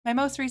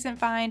My most recent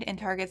find in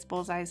Target's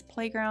Bullseye's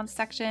Playground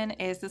section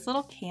is this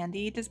little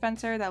candy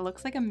dispenser that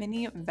looks like a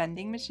mini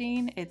vending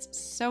machine. It's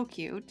so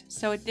cute,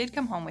 so it did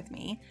come home with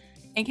me.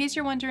 In case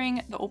you're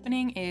wondering, the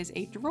opening is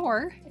a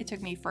drawer. It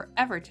took me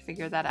forever to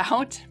figure that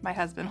out. My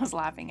husband was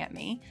laughing at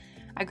me.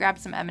 I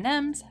grabbed some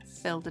M&Ms,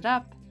 filled it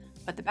up,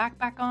 put the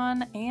backpack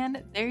on,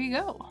 and there you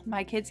go.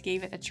 My kids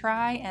gave it a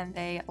try and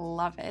they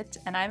love it,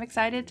 and I'm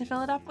excited to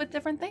fill it up with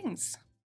different things.